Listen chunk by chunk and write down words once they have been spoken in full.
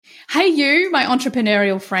Hey, you, my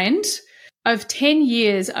entrepreneurial friend. Of 10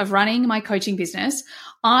 years of running my coaching business,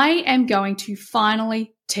 I am going to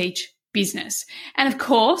finally teach business. And of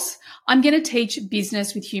course, I'm going to teach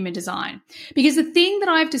business with human design, because the thing that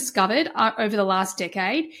I've discovered over the last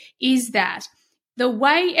decade is that the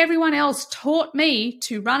way everyone else taught me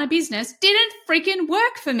to run a business didn't freaking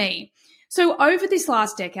work for me. So over this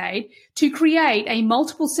last decade, to create a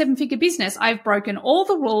multiple seven-figure business, I've broken all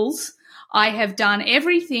the rules. I have done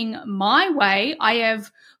everything my way. I have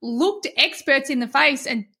looked experts in the face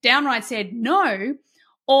and downright said no,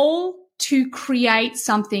 all to create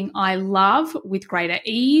something I love with greater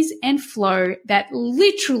ease and flow that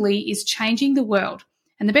literally is changing the world.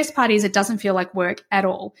 And the best part is it doesn't feel like work at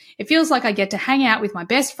all. It feels like I get to hang out with my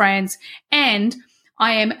best friends and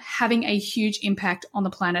I am having a huge impact on the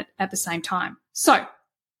planet at the same time. So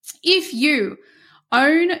if you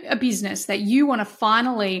own a business that you want to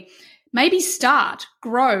finally maybe start,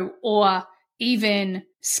 grow, or even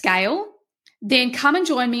scale, then come and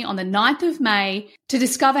join me on the 9th of May to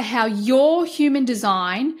discover how your human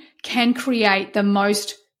design can create the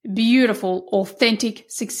most beautiful, authentic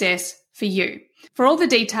success for you. For all the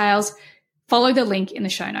details, follow the link in the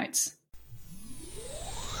show notes.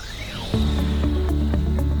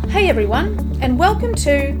 Hey everyone, and welcome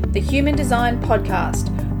to the Human Design Podcast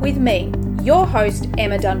with me, your host,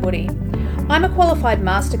 Emma Dunwoody. I'm a qualified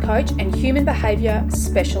master coach and human behaviour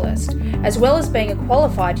specialist, as well as being a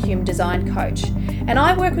qualified human design coach. And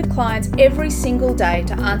I work with clients every single day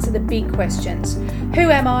to answer the big questions. Who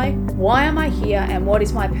am I? Why am I here? And what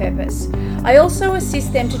is my purpose? I also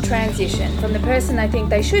assist them to transition from the person they think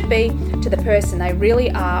they should be to the person they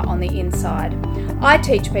really are on the inside. I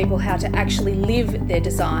teach people how to actually live their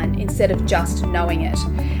design instead of just knowing it.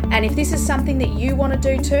 And if this is something that you want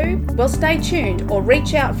to do too, well, stay tuned or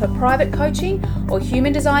reach out for private coaching or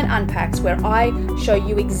Human Design Unpacks, where I show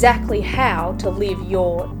you exactly how to live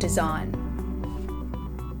your design.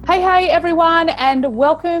 Hey everyone, and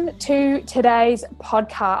welcome to today's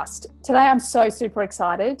podcast. Today I'm so super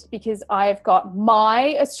excited because I've got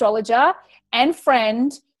my astrologer and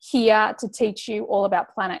friend here to teach you all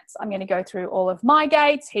about planets. I'm going to go through all of my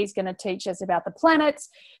gates. He's going to teach us about the planets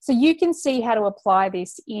so you can see how to apply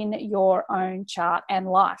this in your own chart and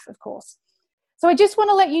life, of course. So I just want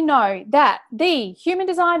to let you know that the Human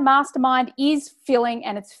Design Mastermind is filling,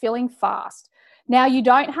 and it's filling fast. Now, you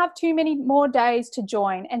don't have too many more days to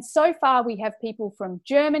join. And so far, we have people from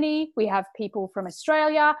Germany, we have people from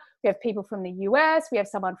Australia, we have people from the US, we have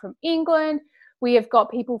someone from England, we have got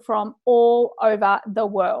people from all over the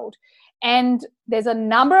world. And there's a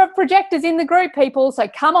number of projectors in the group, people. So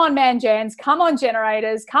come on, man-jans, come on,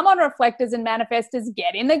 generators, come on, reflectors and manifestors,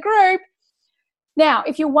 get in the group. Now,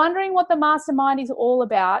 if you're wondering what the mastermind is all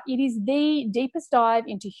about, it is the deepest dive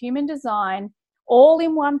into human design, all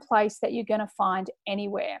in one place that you're going to find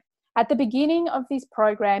anywhere. At the beginning of this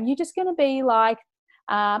program, you're just going to be like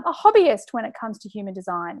a hobbyist when it comes to human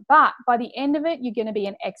design. But by the end of it, you're going to be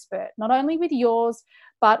an expert, not only with yours,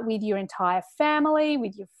 but with your entire family,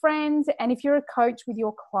 with your friends, and if you're a coach, with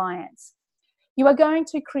your clients. You are going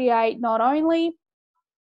to create not only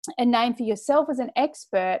a name for yourself as an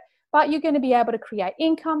expert, but you're going to be able to create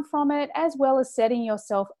income from it, as well as setting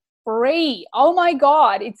yourself free. Oh my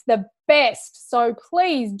God, it's the best. So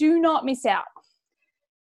please do not miss out.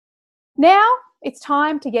 Now it's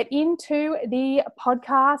time to get into the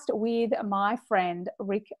podcast with my friend,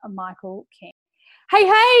 Rick Michael King.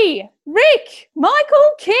 Hey, Rick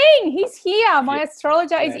Michael King. He's here. My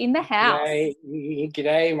astrologer is in the house.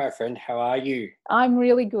 G'day, my friend. How are you? I'm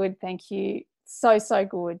really good. Thank you. So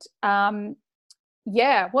good.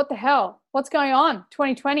 Yeah, what the hell? What's going on?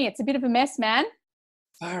 2020. It's a bit of a mess, man.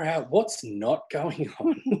 Far out. What's not going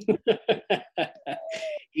on?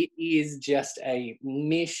 It is just a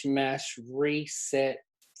mishmash, reset,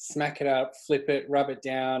 smack it up, flip it, rub it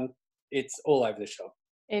down. It's all over the shop.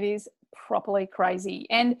 It is properly crazy.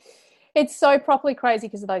 And it's so properly crazy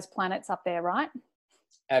because of those planets up there, right?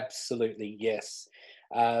 Absolutely, yes.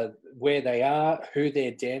 Where they are, who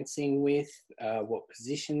they're dancing with, what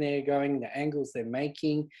position they're going, the angles they're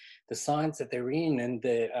making, the signs that they're in, and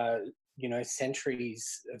the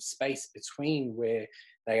centuries of space between where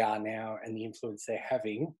they are now and the influence they're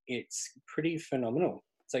having. It's pretty phenomenal.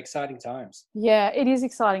 It's exciting times. Yeah, it is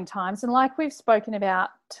exciting times. And like we've spoken about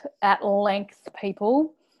at length,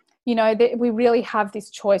 people, we really have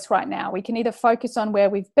this choice right now. We can either focus on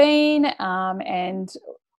where we've been and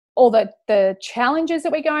all the challenges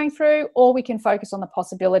that we're going through, or we can focus on the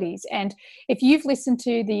possibilities. And if you've listened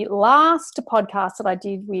to the last podcast that I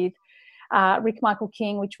did with Rick Michael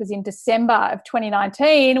King, which was in December of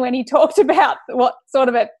 2019, when he talked about what sort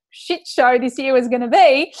of shit show this year was going to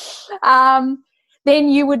be, then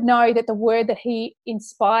you would know that the word that he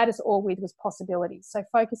inspired us all with was possibilities. So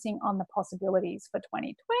focusing on the possibilities for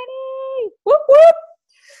 2020. Whoop, whoop.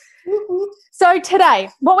 So today,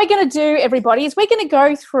 what we're going to do, everybody, is we're going to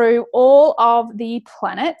go through all of the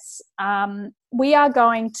planets. We are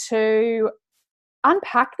going to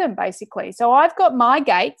unpack them, basically. So I've got my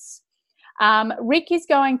gates. Rick is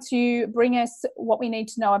going to bring us what we need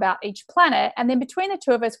to know about each planet. And then between the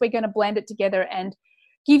two of us, we're going to blend it together and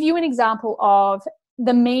give you an example of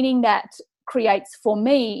the meaning that creates for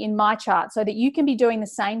me in my chart so that you can be doing the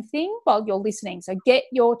same thing while you're listening. So get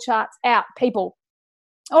your charts out, people.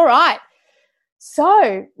 All right.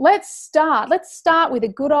 So let's start. Let's start with a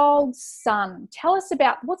good old sun. Tell us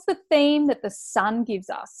about what's the theme that the sun gives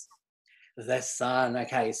us? The sun.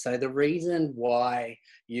 Okay, so the reason why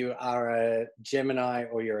you are a Gemini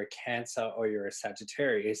or you're a Cancer or you're a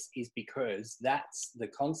Sagittarius is because that's the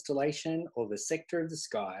constellation or the sector of the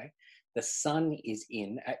sky the sun is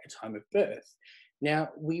in at your time of birth. Now,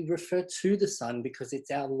 we refer to the sun because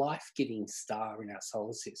it's our life-giving star in our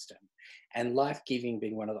solar system, and life-giving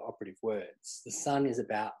being one of the operative words. The sun is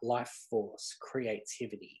about life force,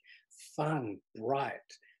 creativity, fun, bright,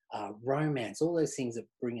 romance, all those things that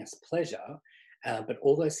bring us pleasure, but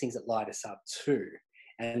all those things that light us up too.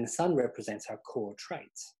 And the sun represents our core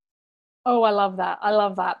traits. Oh, I love that. I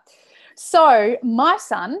love that. So my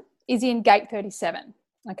sun is in gate 37.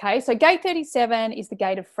 Okay, so gate 37 is the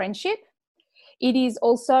gate of friendship. It is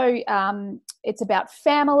also, it's about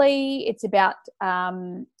family. It's about,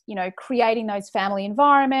 creating those family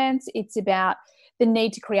environments. It's about the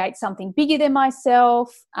need to create something bigger than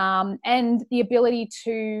myself, and the ability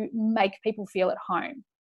to make people feel at home.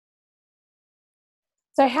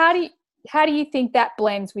 So how do you think that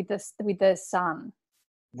blends with the sun?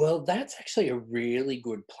 Well, that's actually a really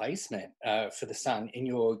good placement for the sun in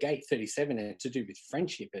your gate 37, and to do with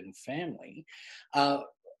friendship and family.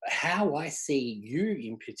 How I see you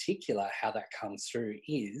in particular, how that comes through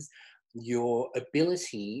is your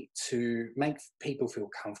ability to make people feel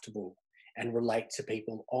comfortable and relate to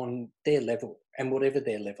people on their level and whatever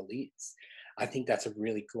their level is. I think that's a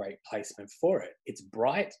really great placement for it. It's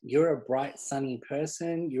bright. You're a bright, sunny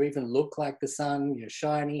person. You even look like the sun. You're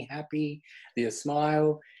shiny, happy, your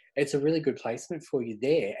smile. It's a really good placement for you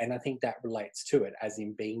there. And I think that relates to it as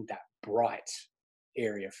in being that bright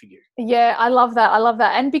area for you. Yeah, I love that. I love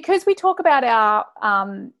that. And because we talk about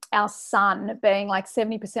our sun being like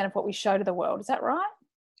 70% of what we show to the world, is that right?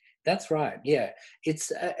 That's right. Yeah.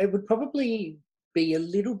 It would probably be a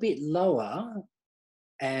little bit lower.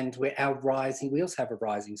 And we also have a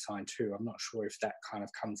rising sign too. I'm not sure if that kind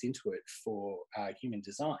of comes into it for human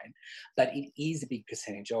design, but it is a big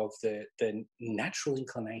percentage of the natural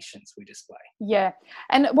inclinations we display. Yeah.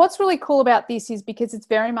 And what's really cool about this is because it's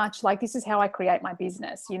very much like, this is how I create my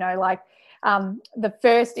business, like the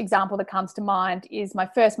first example that comes to mind is my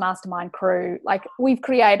first mastermind crew. Like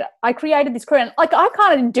I created this crew, and like I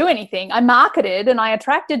kind of didn't do anything. I marketed and I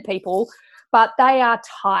attracted people, but they are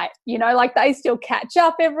tight, like they still catch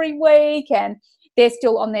up every week and they're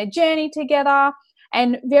still on their journey together.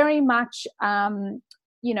 And very much,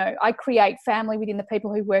 I create family within the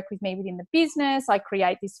people who work with me within the business. I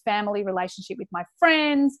create this family relationship with my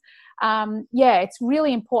friends. It's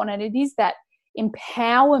really important. And it is that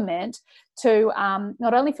empowerment to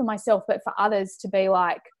not only for myself, but for others to be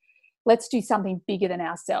like, let's do something bigger than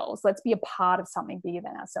ourselves. Let's be a part of something bigger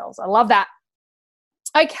than ourselves. I love that.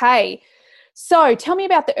 Okay. So tell me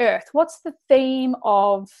about the earth. What's the theme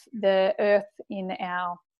of the earth in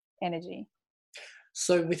our energy?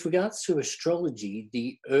 So with regards to astrology,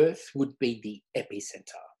 the earth would be the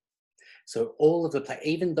epicenter. So all of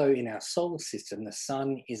even though in our solar system, the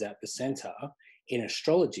sun is at the center, in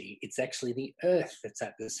astrology, it's actually the earth that's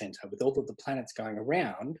at the center with all of the planets going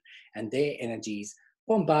around and their energies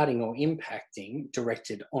bombarding or impacting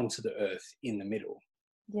directed onto the earth in the middle.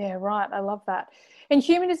 Yeah, right. I love that. In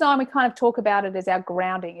human design, we kind of talk about it as our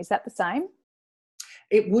grounding. Is that the same?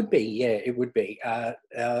 It would be, yeah, it would be.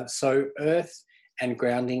 So earth and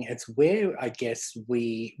grounding, it's where I guess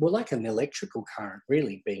we're like an electrical current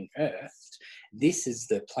really being earthed. This is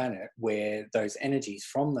the planet where those energies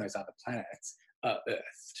from those other planets are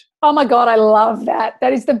earthed. Oh my God, I love that.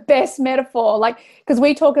 That is the best metaphor. Like, because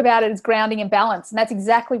we talk about it as grounding and balance, and that's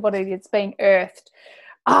exactly what it is. It's being earthed.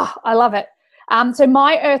 I love it. So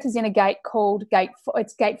my earth is in a gate called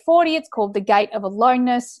it's gate 40. It's called the gate of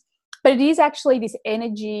aloneness, but it is actually this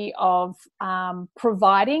energy of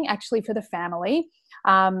providing actually for the family,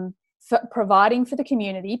 providing for the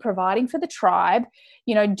community, providing for the tribe,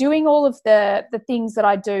 doing all of the things that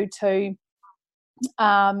I do to,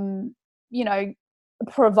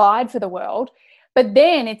 provide for the world. But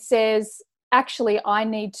then it says, actually, I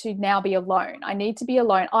need to now be alone. I need to be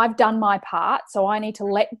alone. I've done my part, so I need to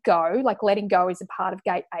let go. Like letting go is a part of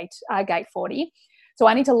gate 40. So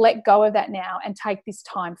I need to let go of that now and take this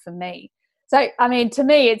time for me. So, I mean, to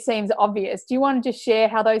me, it seems obvious. Do you want to just share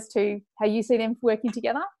how those two, how you see them working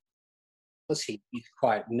together? Policy is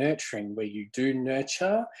quite nurturing, where you do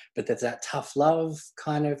nurture, but there's that tough love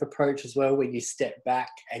kind of approach as well, where you step back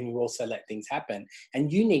and you also let things happen.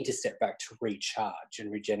 And you need to step back to recharge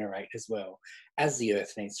and regenerate as well, as the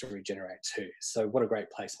earth needs to regenerate too. So what a great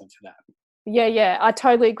placement for that. Yeah, I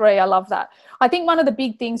totally agree. I love that. I think one of the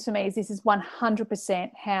big things for me is this is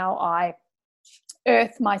 100% how I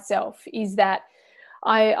earth myself, is that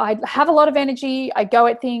I have a lot of energy. I go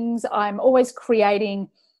at things. I'm always creating,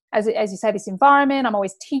 as you say, this environment. I'm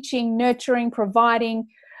always teaching, nurturing, providing.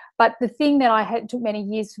 But the thing that took many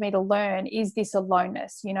years for me to learn is this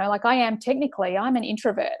aloneness. You know, like I'm an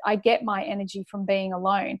introvert. I get my energy from being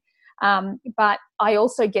alone. But I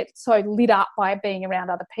also get so lit up by being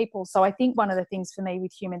around other people. So I think one of the things for me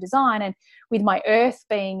with human design and with my earth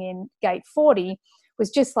being in gate 40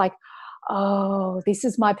 was just like, oh, this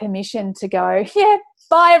is my permission to go, yeah,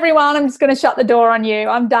 bye everyone. I'm just going to shut the door on you.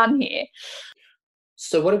 I'm done here.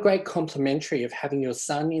 So what a great complementary of having your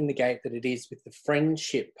sun in the gate that it is with the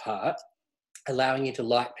friendship part, allowing you to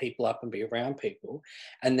light people up and be around people,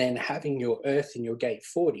 and then having your earth in your gate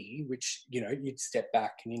 40, which, you know, you'd step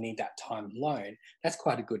back and you need that time alone. That's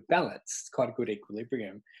quite a good balance. It's quite a good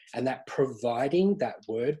equilibrium. And that providing, that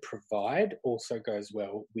word provide, also goes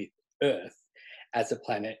well with earth as a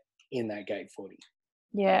planet in that gate 40.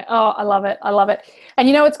 Yeah. Oh, I love it. I love it. And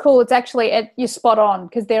you know what's cool? It's actually, you're spot on,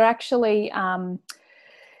 because they're actually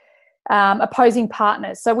opposing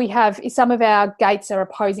partners. So we have, some of our gates are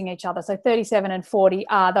opposing each other. So 37 and 40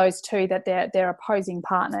 are those two that they're opposing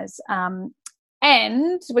partners. And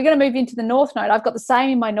we're going to move into the north node. I've got the same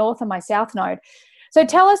in my north and my south node. So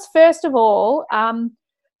tell us, first of all,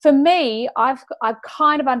 for me, I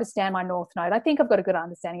kind of understand my north node. I think I've got a good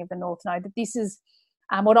understanding of the north node, that this is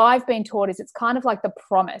what I've been taught is it's kind of like the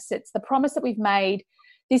promise. It's the promise that we've made.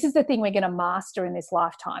 This is the thing we're going to master in this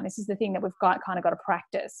lifetime. This is the thing that we've kind of got to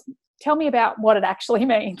practice. Tell me about what it actually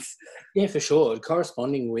means. Yeah, for sure.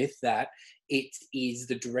 Corresponding with that, it is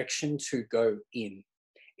the direction to go in.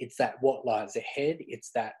 It's that what lies ahead.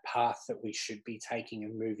 It's that path that we should be taking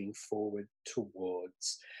and moving forward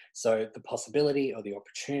towards. So the possibility or the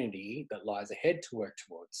opportunity that lies ahead to work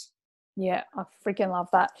towards. Yeah, I freaking love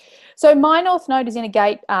that. So my north node is in a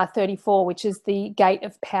gate 34, which is the gate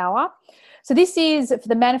of power. So this is for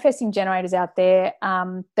the manifesting generators out there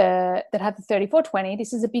that have the 3420.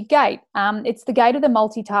 This is a big gate. It's the gate of the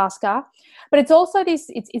multitasker, but it's also it's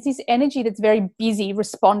this energy that's very busy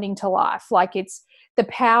responding to life. Like it's the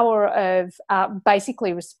power of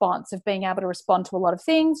basically response, of being able to respond to a lot of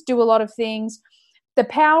things, do a lot of things. The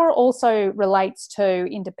power also relates to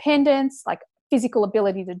independence, like physical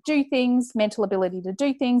ability to do things, mental ability to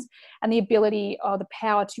do things, and the ability or the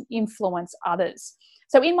power to influence others.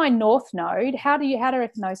 So in my north node, how do you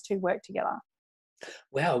reckon those two work together?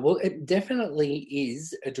 Wow, well, it definitely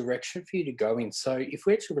is a direction for you to go in. So if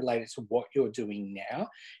we're to relate it to what you're doing now,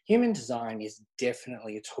 human design is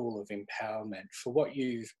definitely a tool of empowerment. For what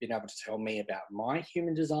you've been able to tell me about my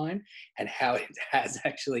human design and how it has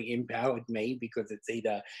actually empowered me, because it's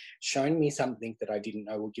either shown me something that I didn't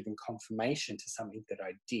know or given confirmation to something that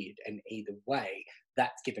I did. And either way,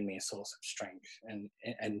 that's given me a source of strength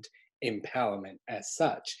and empowerment as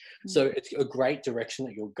such. So it's a great direction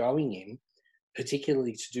that you're going in,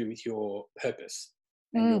 particularly to do with your purpose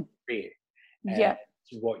and your career and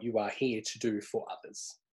what you are here to do for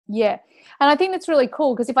others. Yeah. And I think that's really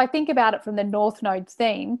cool, because if I think about it from the north node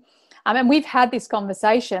theme, and we've had this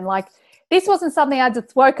conversation, like this wasn't something I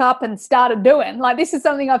just woke up and started doing. Like this is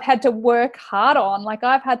something I've had to work hard on. Like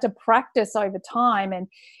I've had to practice over time and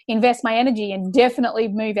invest my energy and definitely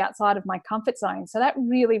move outside of my comfort zone. So that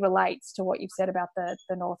really relates to what you've said about the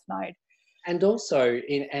north node. And also,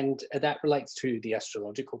 and that relates to the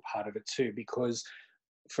astrological part of it too, because,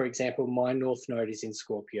 for example, my north node is in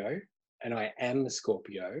Scorpio, and I am a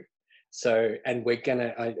Scorpio. So, and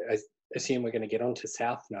I assume we're going to get onto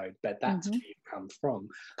south node, but that's where you come from.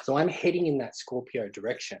 So I'm heading in that Scorpio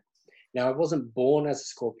direction. Now, I wasn't born as a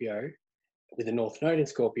Scorpio with a north node in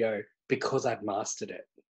Scorpio because I'd mastered it.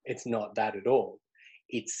 It's not that at all.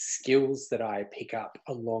 It's skills that I pick up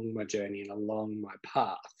along my journey and along my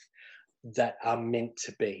path that are meant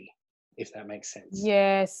to be, if that makes sense.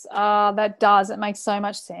 Yes, that does. It makes so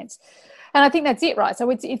much sense. And I think that's it, right? So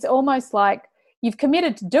it's almost like you've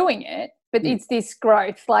committed to doing it, but it's this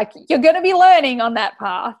growth. Like you're going to be learning on that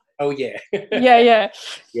path. Oh, yeah. Yeah.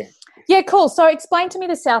 Yeah. Yeah, cool. So explain to me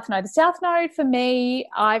the South Node. The South Node for me,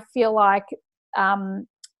 I feel like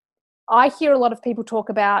I hear a lot of people talk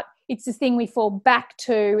about it's the thing we fall back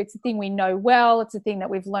to. It's the thing we know well. It's the thing that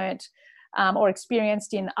we've learnt or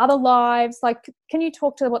experienced in other lives. Like, can you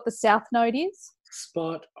talk to what the South Node is?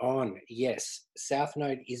 Spot on. Yes. South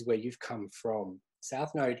Node is where you've come from.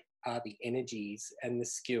 South Node are the energies and the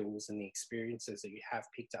skills and the experiences that you have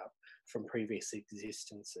picked up from previous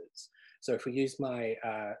existences. So if we use my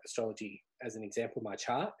astrology as an example, my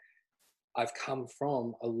chart, I've come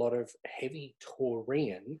from a lot of heavy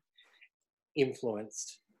Taurian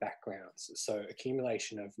influenced backgrounds. So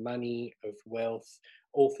accumulation of money, of wealth,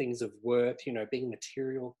 all things of worth, being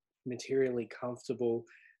materially comfortable,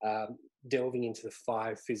 delving into the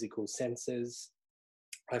 5 physical senses.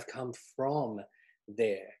 I've come from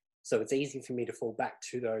there. So it's easy for me to fall back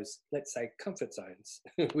to those, let's say, comfort zones,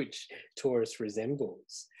 which Taurus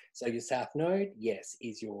resembles. So your South Node, yes,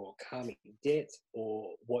 is your karmic debt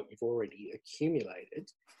or what you've already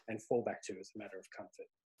accumulated and fall back to as a matter of comfort.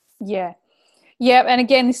 Yeah. Yeah, and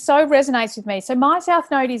again, this so resonates with me. So my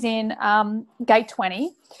South Node is in gate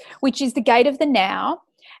 20, which is the gate of the now.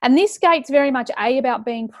 And this gate's very much about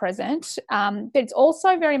being present, but it's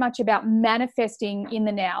also very much about manifesting in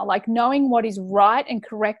the now, like knowing what is right and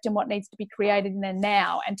correct and what needs to be created in the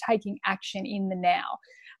now and taking action in the now.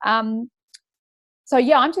 So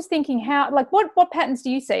yeah, I'm just thinking what patterns do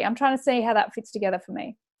you see? I'm trying to see how that fits together for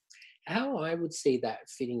me. How I would see that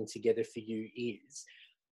fitting together for you is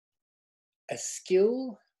a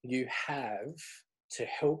skill you have to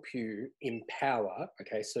help you empower.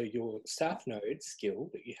 Okay, so your South Node skill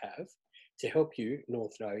that you have to help you,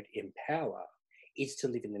 North Node, empower is to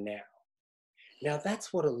live in the now. Now,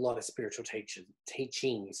 that's what a lot of spiritual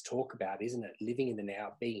teachings talk about, isn't it? Living in the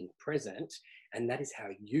now, being present, and that is how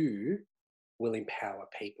you will empower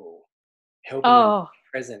people. Helping them be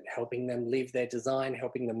present, helping them live their design,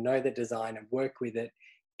 helping them know their design and work with it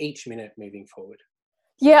each minute moving forward.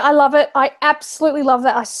 Yeah, I love it. I absolutely love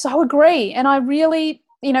that. I so agree. And I really,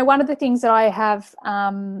 one of the things that I have,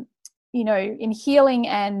 in healing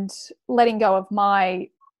and letting go of my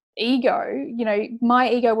ego,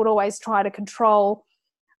 my ego would always try to control.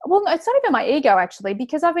 Well, it's not even my ego, actually,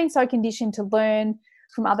 because I've been so conditioned to learn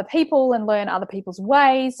from other people and learn other people's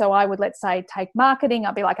ways. So I would, let's say, take marketing.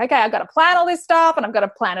 I'd be like, okay, I've got to plan all this stuff and I've got to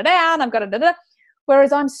plan it out and I've got to da-da.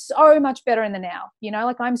 Whereas I'm so much better in the now,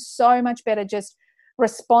 I'm so much better just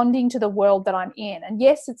responding to the world that I'm in. And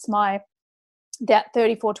yes, it's that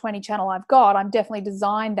 3420 channel I've got. I'm definitely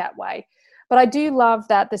designed that way. But I do love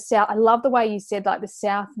that I love the way you said like the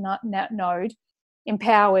South Node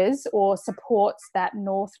empowers or supports that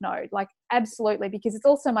North Node. Like absolutely, because it's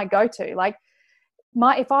also my go-to. Like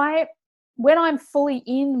when I'm fully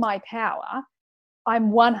in my power,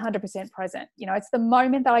 I'm 100% present. It's the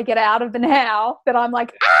moment that I get out of the now that I'm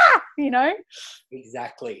like,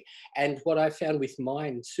 Exactly. And what I found with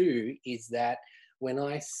mine too is that when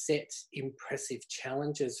I set impressive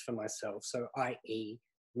challenges for myself, so i.e.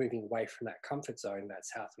 moving away from that comfort zone, that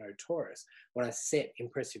South Node Taurus, when I set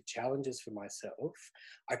impressive challenges for myself,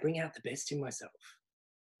 I bring out the best in myself.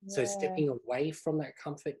 Yeah. So stepping away from that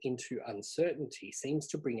comfort into uncertainty seems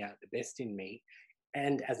to bring out the best in me.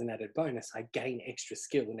 And as an added bonus, I gain extra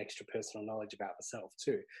skill and extra personal knowledge about myself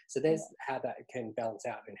too. So there's how that can balance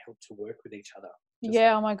out and help to work with each other.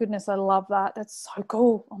 Oh my goodness, I love that. That's so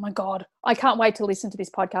cool. Oh my God. I can't wait to listen to this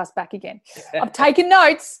podcast back again. I've taken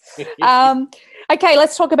notes. Okay,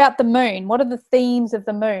 let's talk about the moon. What are the themes of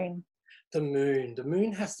the moon? The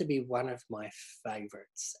moon has to be one of my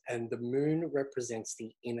favorites. And the moon represents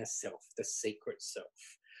the inner self, the secret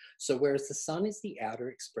self. So whereas the sun is the outer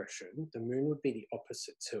expression, the moon would be the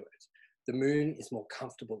opposite to it. The moon is more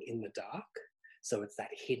comfortable in the dark. So it's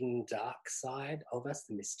that hidden dark side of us,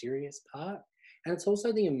 the mysterious part. And it's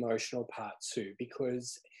also the emotional part too,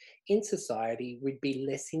 because in society, we'd be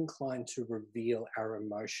less inclined to reveal our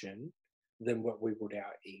emotion than what we would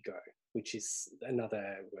our ego, which is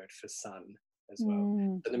another word for sun as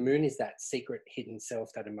well. So the moon is that secret hidden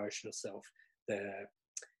self, that emotional self,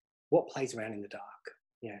 what plays around in the dark.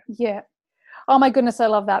 Yeah. Oh my goodness, I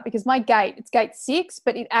love that, because it's gate 6,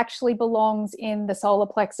 but it actually belongs in the solar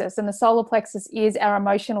plexus, and the solar plexus is our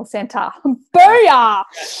emotional center. Booyah!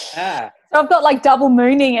 So I've got like double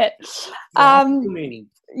mooning it. Mooning.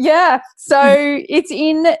 Yeah. So it's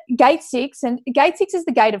in gate 6, and gate 6 is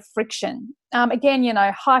the gate of friction. Again,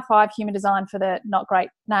 high five human design for the not great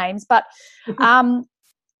names, but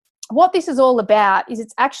what this is all about is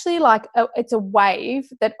it's actually like it's a wave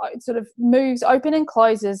that sort of moves open and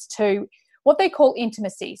closes to what they call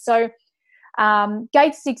intimacy. So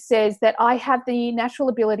Gate 6 says that I have the natural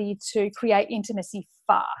ability to create intimacy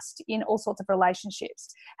fast in all sorts of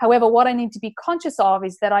relationships. However, what I need to be conscious of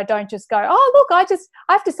is that I don't just go, oh, look, I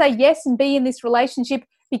have to say yes and be in this relationship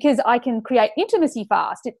because I can create intimacy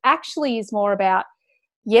fast. It actually is more about,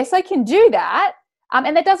 yes, I can do that.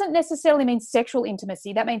 And that doesn't necessarily mean sexual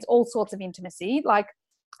intimacy. That means all sorts of intimacy, like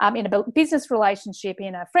in a business relationship,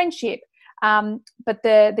 in a friendship. But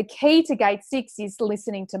the key to Gate 6 is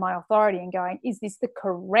listening to my authority and going, is this the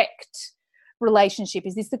correct relationship?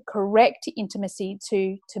 Is this the correct intimacy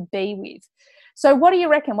to be with? So what do you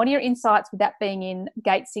reckon? What are your insights with that being in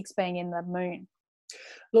Gate 6 being in the moon?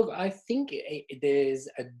 Look, I think there's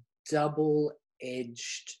a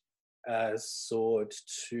double-edged sword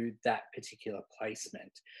to that particular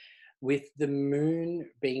placement. With the moon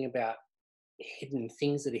being about hidden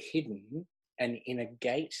things that are hidden, and in a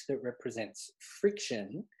gate that represents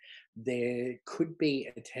friction, there could be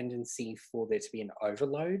a tendency for there to be an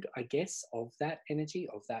overload, I guess, of that energy,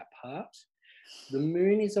 of that part. The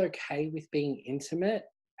moon is okay with being intimate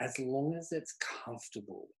as long as it's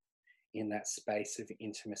comfortable in that space of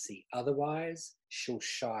intimacy. Otherwise, she'll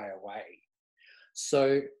shy away.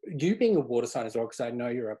 So you being a water sign as well, because I know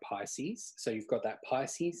you're a Pisces, so you've got that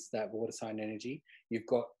Pisces, that water sign energy. You've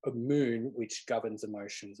got a moon, which governs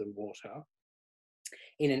emotions and water,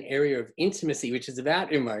 in an area of intimacy, which is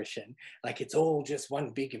about emotion. Like it's all just one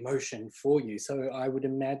big emotion for you. So I would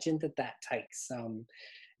imagine that that takes some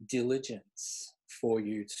diligence for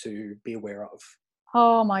you to be aware of.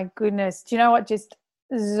 Oh my goodness. Do you know what just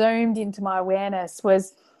zoomed into my awareness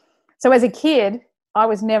was, so as a kid, I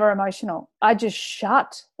was never emotional. I just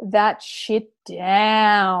shut that shit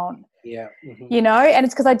down. Yeah. Mm-hmm. You know, and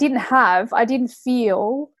it's because I didn't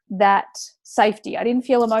feel that safety. I didn't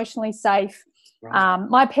feel emotionally safe. Right.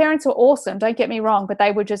 My parents were awesome, don't get me wrong, but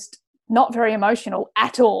they were just not very emotional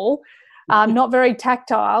at all, not very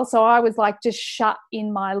tactile. So I was like just shut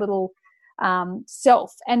in my little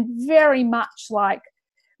self, and very much like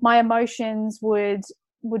my emotions would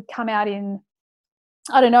come out in,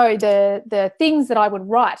 I don't know, the things that I would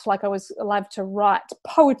write. Like I was allowed to write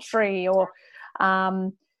poetry, or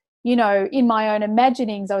you know, in my own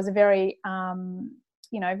imaginings. I was a very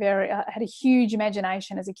I had a huge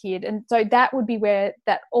imagination as a kid, and so that would be where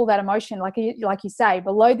that all that emotion, like you say,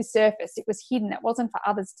 below the surface, it was hidden. It wasn't for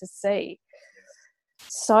others to see.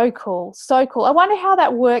 So cool, so cool. I wonder how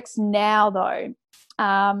that works now, though.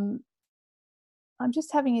 I'm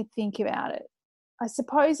just having a think about it. I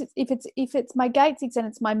suppose if it's my Gate 6 and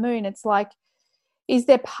it's my moon, it's like, is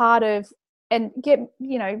there part of, and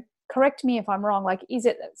correct me if I'm wrong, like, is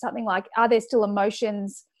it something like, are there still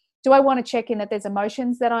emotions? Do I want to check in that there's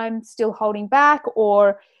emotions that I'm still holding back?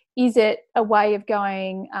 Or is it a way of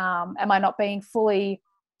going, am I not being fully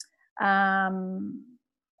open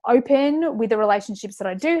with the relationships that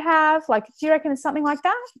I do have? Like, do you reckon it's something like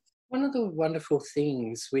that? One of the wonderful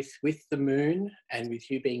things with the moon, and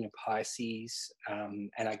with you being a Pisces,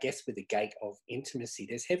 and I guess with the gate of intimacy,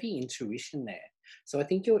 there's heavy intuition there. So I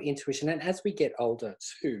think your intuition, and as we get older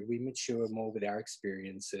too, we mature more with our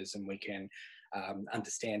experiences, and we can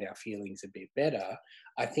understand our feelings a bit better.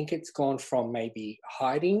 I think it's gone from maybe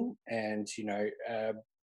hiding and,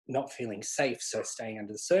 not feeling safe, so staying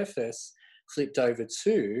under the surface, flipped over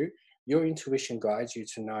to your intuition guides you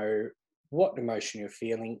to know what emotion you're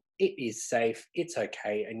feeling. It is safe, it's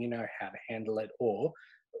okay, and you know how to handle it or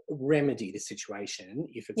remedy the situation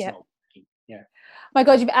if it's not working. Yeah. My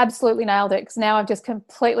God, you've absolutely nailed it, because now I've just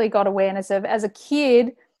completely got awareness of, as a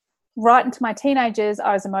kid, right into my teenagers,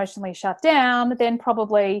 I was emotionally shut down. Then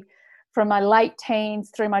probably from my late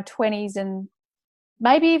teens through my 20s and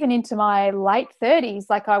maybe even into my late 30s,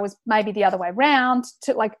 like I was maybe the other way around,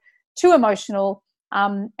 too emotional.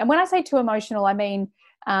 And when I say too emotional, I mean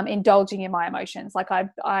indulging in my emotions. Like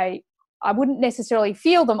I wouldn't necessarily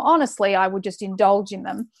feel them honestly. I would just indulge in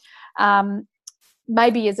them,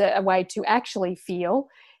 maybe as a way to actually feel.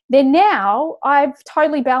 Then now I've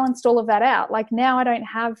totally balanced all of that out. Like now I don't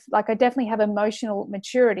have, like I definitely have emotional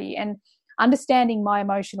maturity, and understanding my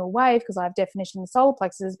emotional wave, because I have definition in the solar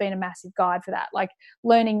plexus, has been a massive guide for that. Like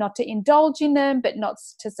learning not to indulge in them, but not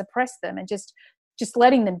to suppress them, and just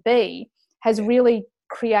letting them be has really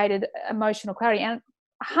created emotional clarity. And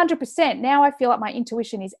 100% now I feel like my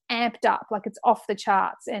intuition is amped up, like it's off the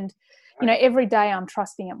charts, and every day I'm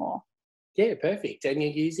trusting it more. Yeah, perfect. And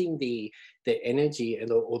you're using the energy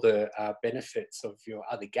and or the benefits of your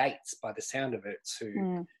other gates, by the sound of it,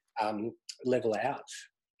 to level out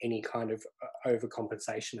any kind of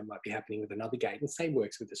overcompensation that might be happening with another gate. And same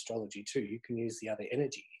works with astrology too. You can use the other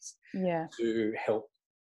energies to help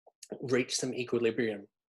reach some equilibrium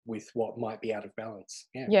with what might be out of balance.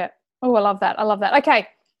 Yeah. Oh, I love that. I love that. Okay,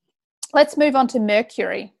 let's move on to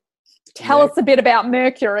Mercury. Tell Mer- us a bit about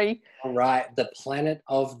Mercury. All right, the planet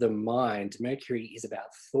of the mind. Mercury is about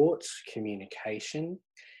thought, communication,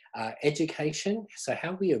 education, so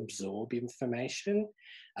how we absorb information.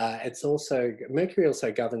 Mercury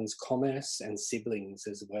also governs commerce and siblings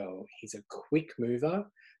as well. He's a quick mover,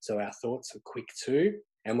 so our thoughts are quick too.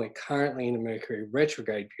 And we're currently in a Mercury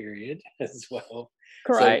retrograde period as well.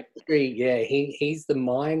 Great. So Mercury, yeah, he's the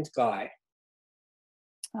mind guy.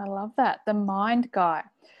 I love that. The mind guy.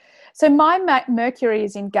 So my Mercury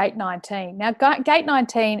is in gate 19. Now, gate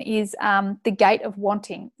 19 is the gate of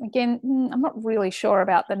wanting. Again, I'm not really sure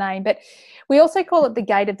about the name, but we also call it the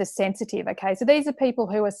gate of the sensitive. Okay, so these are people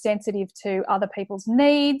who are sensitive to other people's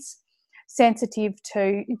needs,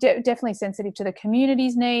 definitely sensitive to the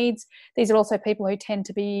community's needs. These are also people who tend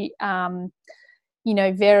to be,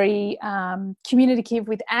 very communicative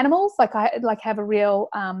with animals. Like have a real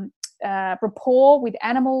rapport with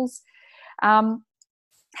animals.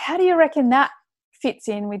 How do you reckon that fits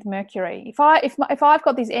in with Mercury? If I've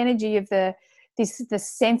got this energy of the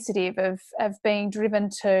sensitive of being driven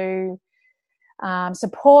to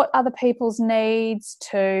support other people's needs,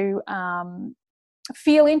 to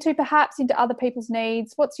feel into other people's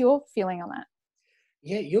needs, what's your feeling on that?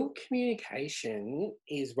 Yeah, your communication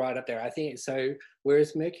is right up there. I think so.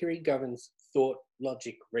 Whereas Mercury governs thought,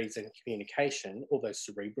 logic, reason, communication, all those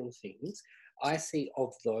cerebral things, I see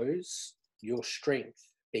of those your strength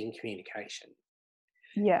being communication.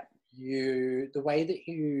 Yeah. The way that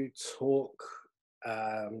you talk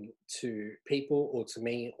to people or to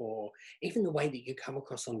me, or even the way that you come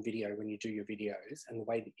across on video when you do your videos and the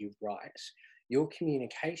way that you write, your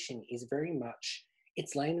communication is very much,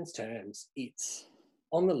 it's layman's terms. It's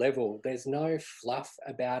on the level. There's no fluff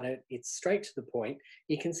about it. It's straight to the point.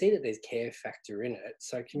 You can see that there's care factor in it.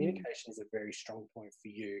 So communication is a very strong point for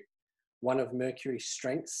you. One of Mercury's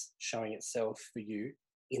strengths showing itself for you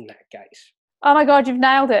in that gate. Oh my God, you've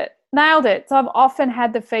nailed it. Nailed it. So I've often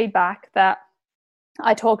had the feedback that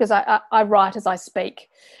I talk as I write as I speak.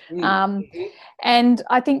 And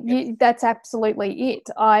I think that's absolutely it.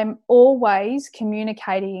 I'm always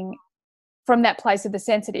communicating from that place of the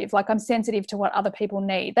sensitive. Like I'm sensitive to what other people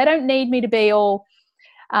need. They don't need me to be all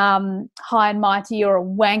high and mighty or a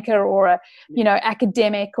wanker or a,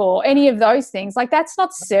 academic or any of those things. Like that's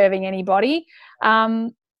not serving anybody.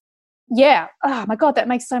 Yeah. Oh my God, that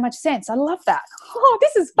makes so much sense. I love that. Oh,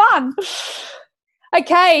 this is fun.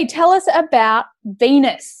 Okay, tell us about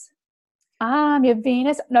Venus. Your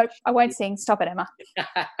Venus. No, I won't sing. Stop it, Emma.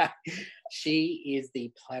 She is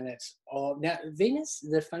the planet of... Now, Venus,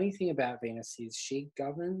 the funny thing about Venus is she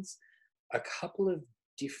governs a couple of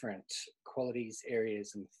different qualities,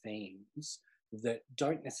 areas and themes that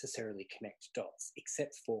don't necessarily connect dots,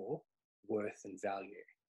 except for worth and value.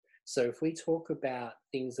 So if we talk about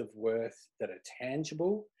things of worth that are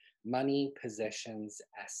tangible, money, possessions,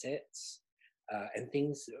 assets, and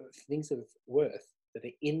things of worth that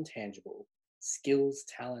are intangible, skills,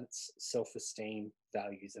 talents, self-esteem,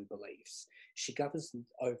 values and beliefs. She governs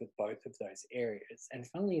over both of those areas. And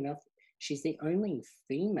funnily enough, she's the only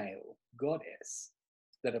female goddess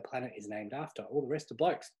that a planet is named after. All the rest are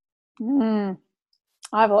blokes. I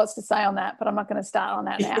have lots to say on that, but I'm not going to start on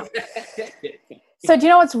that now. So do you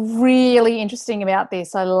know what's really interesting about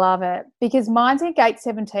this? I love it because mine's in gate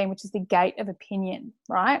 17, which is the gate of opinion,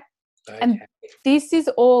 right? Okay. And this is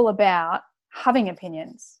all about having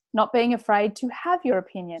opinions, not being afraid to have your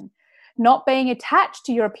opinion, not being attached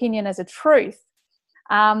to your opinion as a truth.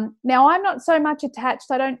 Now, I'm not so much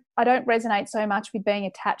attached. I don't resonate so much with being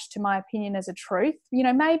attached to my opinion as a truth.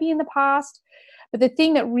 Maybe in the past, but the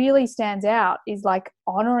thing that really stands out is like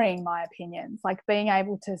honoring my opinions, like being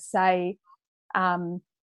able to say,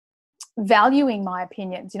 valuing my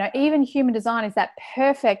opinions. Even human design is that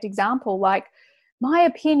perfect example. Like my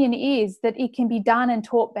opinion is that it can be done and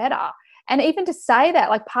taught better. And even to say that,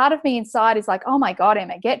 like part of me inside is like, oh my God,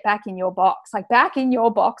 Emma, get back in your box, like back in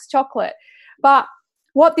your box, chocolate. But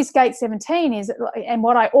what this gate 17 is, and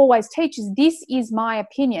what I always teach is this is my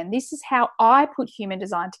opinion. This is how I put human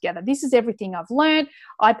design together. This is everything I've learned.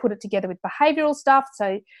 I put it together with behavioral stuff.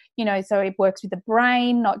 So, so it works with the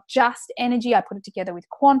brain, not just energy. I put it together with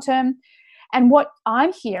quantum. And what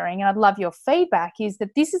I'm hearing, and I'd love your feedback, is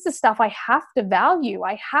that this is the stuff I have to value.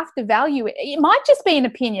 I have to value it. It might just be an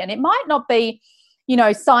opinion. It might not be,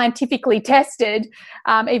 scientifically tested,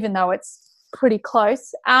 even though it's pretty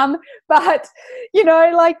close. But,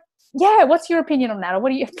 what's your opinion on that? Or what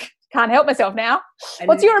do you... Can't help myself now.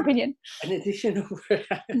 What's your opinion? An additional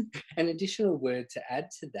word to add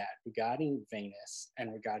to that regarding Venus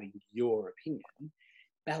and regarding your opinion,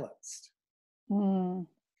 balanced.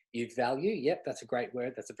 You value, yep, that's a great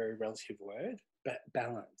word. That's a very relative word, but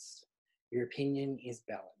balanced. Your opinion is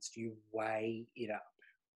balanced. You weigh it up.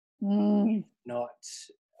 Not,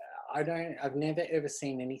 I've never ever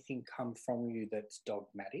seen anything come from you that's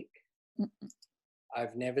dogmatic.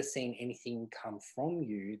 I've never seen anything come from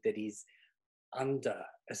you that is under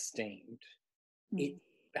esteemed. It's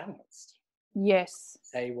balanced. Yes.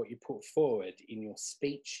 Say what you put forward in your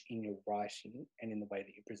speech, in your writing, and in the way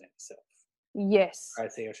that you present yourself. Yes. I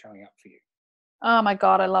see you're showing up for you. Oh my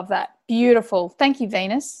God, I love that. Beautiful. Thank you,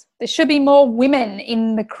 Venus. There should be more women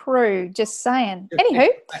in the crew, just saying. Anywho,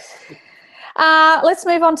 let's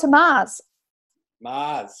move on to Mars.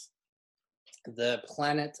 Mars, the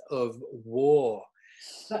planet of war.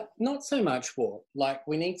 But not so much war. Like,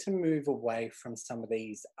 we need to move away from some of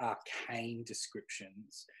these arcane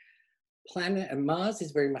descriptions. Mars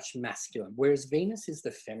is very much masculine, whereas Venus is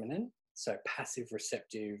the feminine, so passive,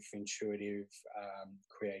 receptive, intuitive,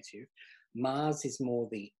 creative. Mars is more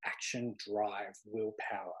the action, drive,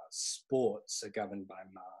 willpower. Sports are governed by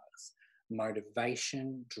Mars.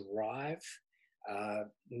 Motivation, drive.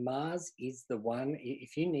 Mars is the one,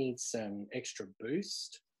 if you need some extra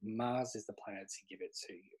boost, Mars is the planet to give it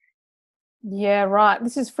to you. Yeah, right.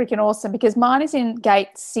 This is freaking awesome because mine is in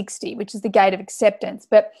gate 60, which is the gate of acceptance.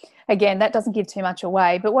 But again, that doesn't give too much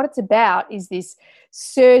away. But what it's about is this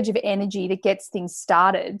surge of energy that gets things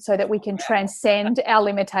started so that we can transcend our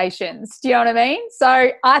limitations. Do you know what I mean? So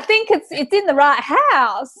I think it's in the right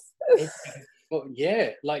house. Well, yeah,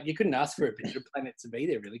 like you couldn't ask for a better planet to be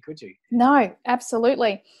there, really, could you? No,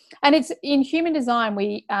 absolutely. And it's in human design,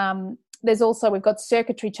 we've got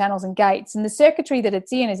circuitry channels and gates, and the circuitry that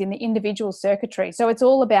it's in is in the individual circuitry. So it's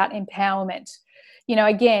all about empowerment. You know,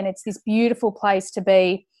 again, it's this beautiful place to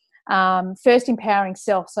be, first empowering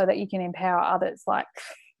self so that you can empower others. Like,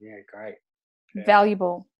 yeah, great.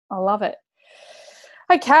 Valuable. I love it.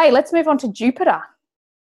 Okay, let's move on to Jupiter.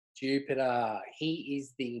 Jupiter, he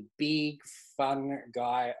is the big fun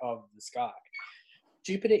guy of the sky.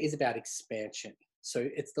 Jupiter is about expansion. So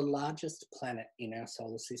it's the largest planet in our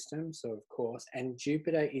solar system, so of course, and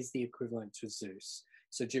Jupiter is the equivalent to Zeus.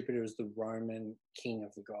 So Jupiter is the Roman king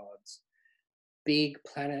of the gods. Big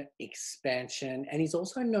planet, expansion, and he's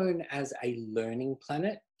also known as a learning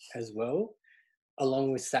planet as well,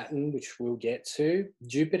 along with Saturn, which we'll get to.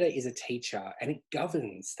 Jupiter is a teacher, and it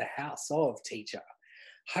governs the house of teacher.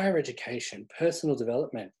 Higher education, personal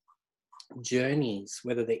development, journeys,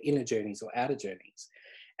 whether they're inner journeys or outer journeys,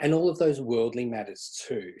 and all of those worldly matters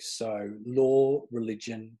too. So law,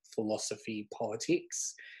 religion, philosophy,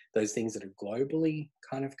 politics, those things that are globally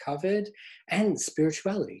kind of covered, and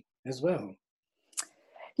spirituality as well.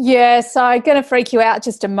 Yeah, so I'm going to freak you out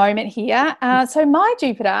just a moment here. So my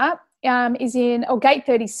Jupiter is in gate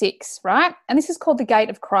 36, right? And this is called the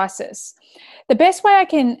gate of crisis. The best way I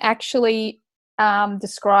can actually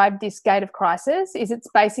describe this gate of crisis is it's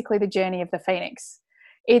basically the journey of the phoenix.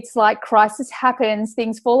 It's like crisis happens,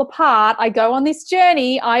 things fall apart, I go on this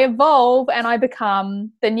journey, I evolve, and I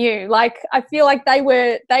become the new. Like, I feel like they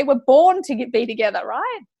were born to be together,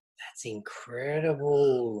 right? That's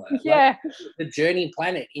incredible. Yeah. Like the journey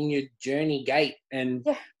planet in your journey gate and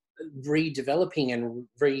redeveloping and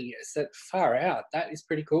far out. That is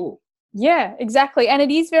pretty cool. Yeah, exactly. And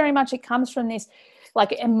it comes from this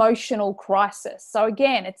like emotional crisis. So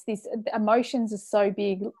again, it's this, emotions are so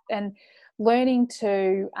big, and learning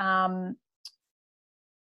to,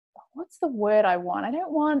 what's the word I want? I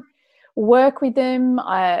don't want work with them,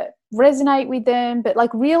 I resonate with them, but like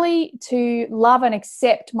really to love and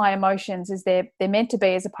accept my emotions as they're meant to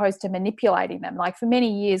be, as opposed to manipulating them. Like for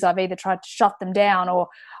many years, I've either tried to shut them down or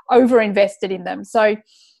over-invested in them. So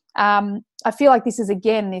I feel like this is,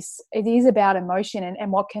 again, it is about emotion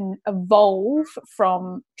and what can evolve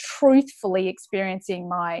from truthfully experiencing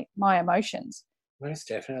my emotions. Most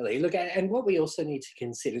definitely. Look, and what we also need to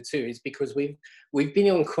consider too is, because we've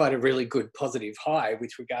been on quite a really good positive high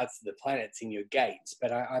with regards to the planets in your gates,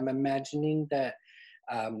 but I'm imagining that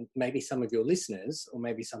maybe some of your listeners or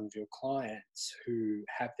maybe some of your clients who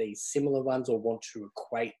have these similar ones or want to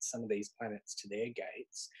equate some of these planets to their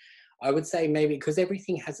gates, I would say maybe, because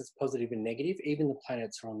everything has its positive and negative, even the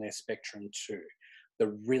planets are on their spectrum too.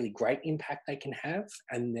 The really great impact they can have,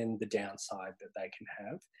 and then the downside that they can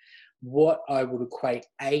have. What I would equate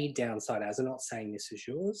a downside as, I'm not saying this is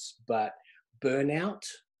yours, but burnout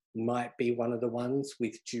might be one of the ones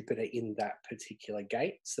with Jupiter in that particular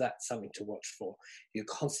gate. So that's something to watch for. You're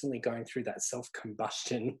constantly going through that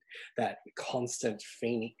self-combustion, that constant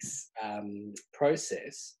phoenix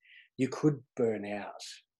process. You could burn out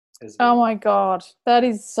as well. Oh my God, that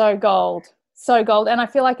is so gold. So gold. And I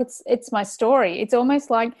feel like it's my story. It's almost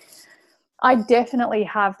like I definitely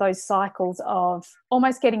have those cycles of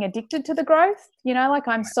almost getting addicted to the growth. Like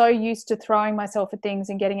I'm so used to throwing myself at things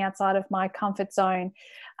and getting outside of my comfort zone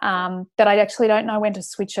that I actually don't know when to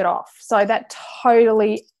switch it off. So that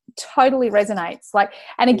totally resonates. Like,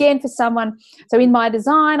 and again, for someone, so in my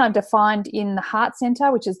design, I'm defined in the heart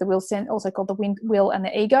center, which is the will center, also called the will and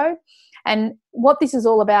the ego. And what this is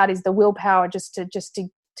all about is the willpower just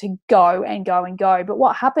to go and go and go. But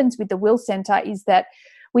what happens with the will center is that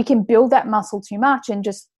we can build that muscle too much and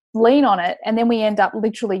just lean on it, and then we end up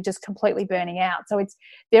literally just completely burning out. So it's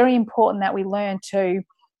very important that we learn to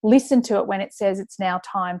listen to it when it says it's now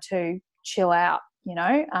time to chill out,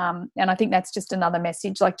 and I think that's just another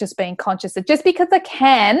message, like just being conscious that just because I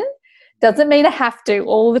can doesn't mean I have to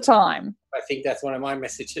all the time. I think that's one of my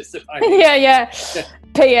messages. Yeah.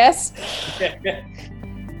 PS.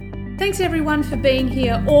 Thanks everyone for being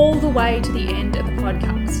here all the way to the end of the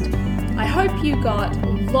podcast. I hope you got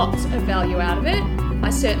lots of value out of it. I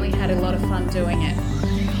certainly had a lot of fun doing it.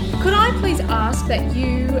 Could I please ask that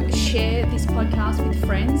you share this podcast with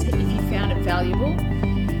friends if you found it valuable?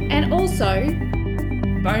 And also,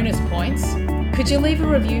 bonus points, could you leave a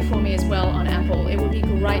review for me as well on Apple? It would be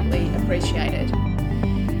greatly appreciated.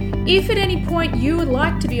 If at any point you would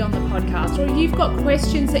like to be on the podcast, or you've got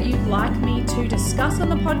questions that you'd like me to discuss on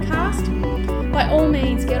the podcast, by all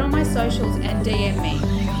means get on my socials and DM me.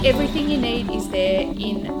 Everything you need is there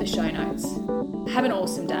in the show notes. Have an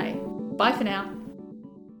awesome day. Bye for now.